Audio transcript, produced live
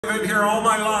I've been here all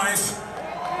my life,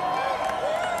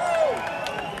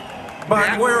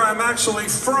 but where I'm actually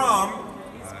from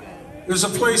is a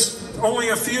place only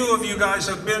a few of you guys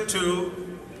have been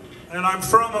to, and I'm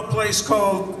from a place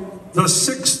called the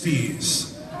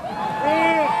 60s.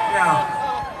 Yeah.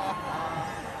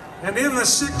 And in the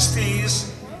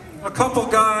 60s, a couple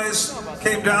guys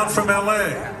came down from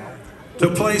LA to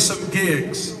play some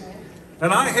gigs.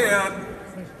 And I had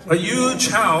a huge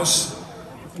house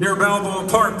near Balboa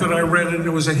Park that I rented. It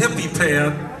was a hippie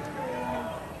pad.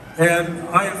 And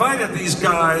I invited these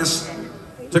guys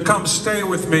to come stay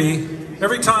with me.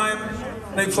 Every time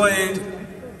they played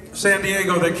San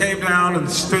Diego, they came down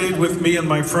and stayed with me and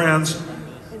my friends.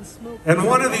 And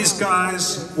one of these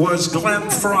guys was Glenn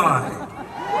Fry.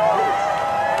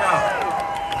 Yeah.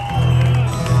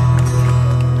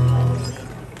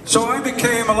 So I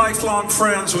became a lifelong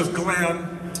friends with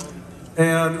Glenn.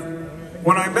 And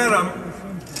when I met him,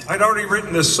 I'd already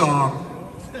written this song.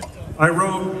 I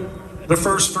wrote the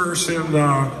first verse in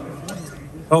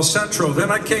El Centro.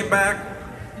 Then I came back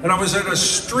and I was at a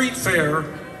street fair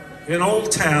in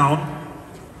Old Town,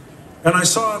 and I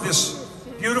saw this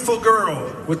beautiful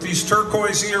girl with these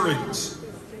turquoise earrings.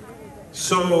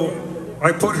 So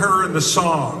I put her in the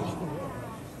song.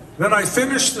 Then I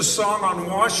finished the song on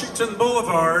Washington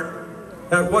Boulevard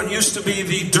at what used to be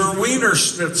the Der Wiener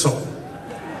Schnitzel.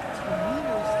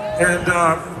 And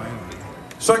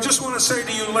so I just want to say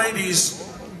to you ladies,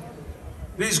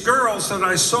 these girls that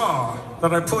I saw,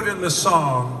 that I put in the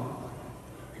song,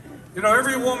 you know,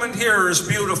 every woman here is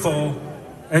beautiful,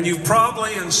 and you've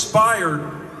probably inspired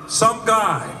some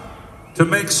guy to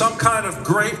make some kind of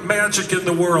great magic in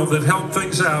the world that helped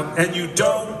things out, and you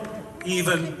don't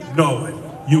even know it.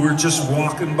 You were just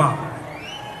walking by.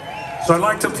 So I'd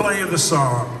like to play you the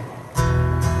song.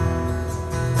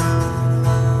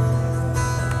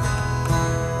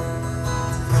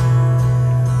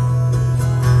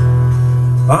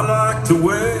 I like the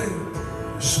way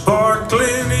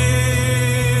sparkling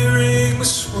earrings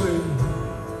sway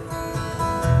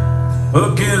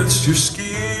against your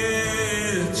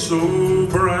skin so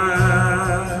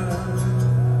bright.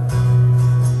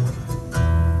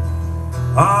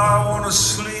 I want to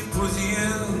sleep with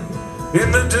you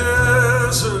in the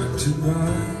desert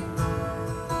tonight,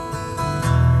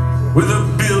 with a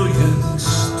billion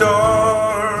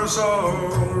stars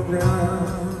all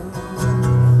around.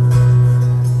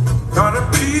 Got a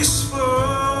peaceful,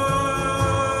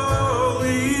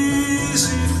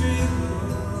 easy feeling.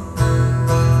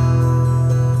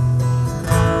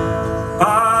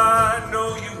 I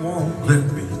know you won't let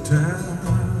me down,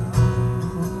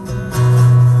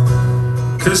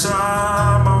 'cause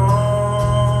I'm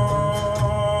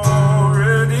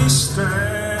already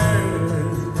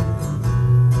standing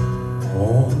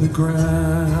on the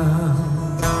ground.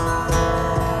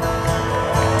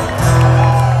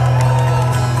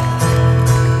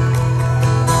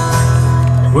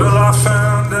 Well, I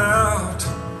found out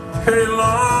a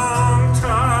long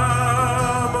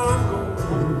time ago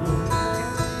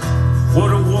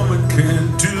what a woman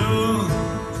can do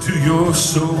to your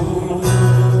soul.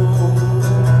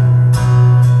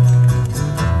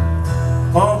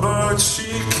 Oh, but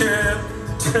she can't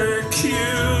take you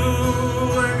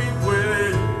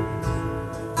anywhere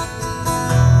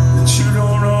that you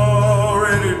don't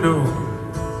already know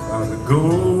how to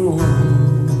go.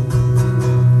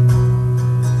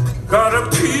 Got a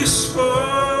peaceful,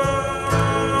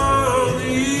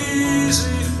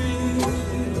 easy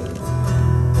feeling.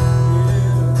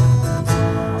 Yeah.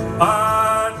 I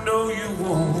know you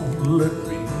won't let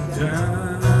me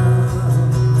down.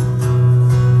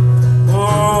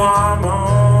 Oh, I'm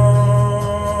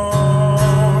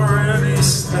already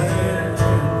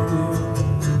standing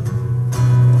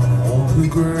on the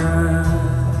ground.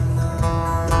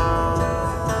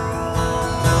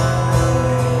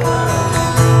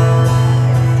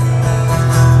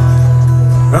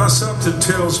 Now something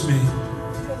tells me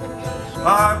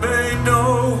I may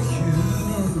know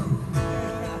you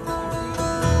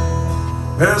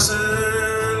as a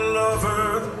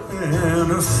lover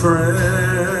and a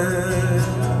friend.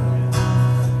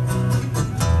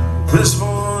 This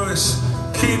voice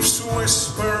keeps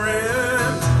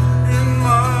whispering in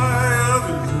my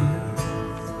other ear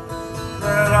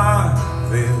that I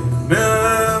may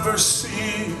never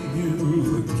see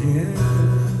you again.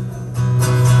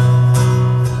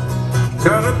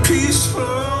 Got a peaceful,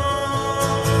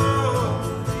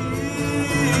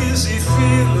 easy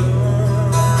feeling.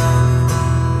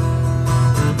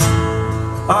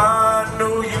 I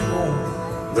know you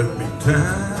won't let me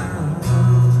down,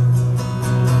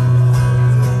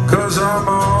 'cause I'm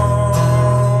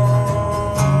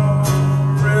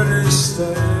already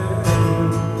staying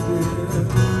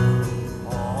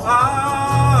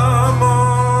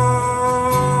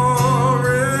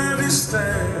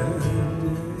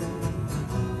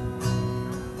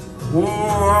Oh,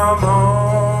 I'm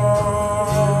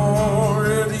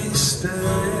already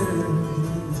standing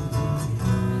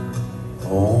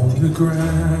on the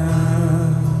ground.